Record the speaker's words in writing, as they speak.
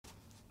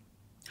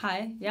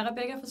Hej, jeg er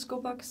Rebecca fra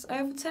Skobox, og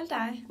jeg vil fortælle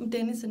dig om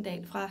denne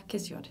sandal fra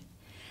Cashott.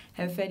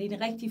 Jeg har fat i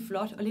en rigtig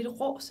flot og lidt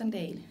rå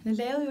sandal. Den er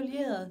lavet i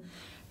oilieret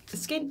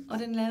skind, og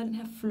den er lavet den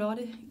her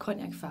flotte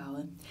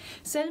Cognac-farve.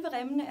 Selve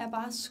remmene er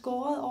bare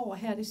skåret over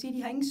her, det vil sige, at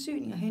de har ingen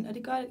syninger hen, og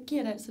det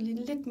giver det altså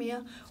lidt mere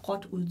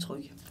råt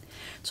udtryk.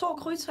 2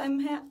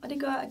 krydremme her, og det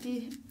gør, at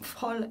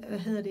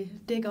de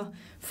dækker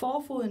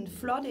forfoden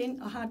flot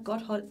ind og har et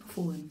godt hold på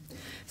foden.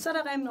 Så er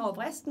der remmen over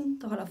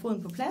vristen, der holder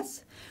foden på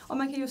plads, og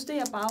man kan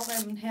justere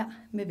bagremmen her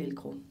med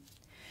velcro.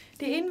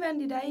 Det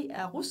indvendige deri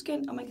er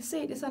ruskind, og man kan se,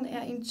 at det sådan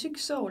er en tyk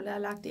sål, der er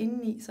lagt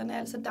indeni, så den er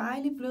altså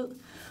dejligt blød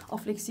og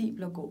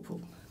fleksibel at gå på.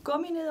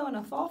 Gummi ned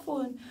under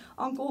forfoden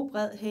og en god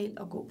bred hæl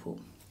at gå på.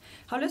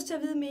 Har du lyst til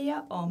at vide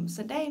mere om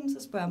sandalen,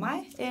 så spørg mig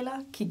eller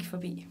kig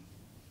forbi.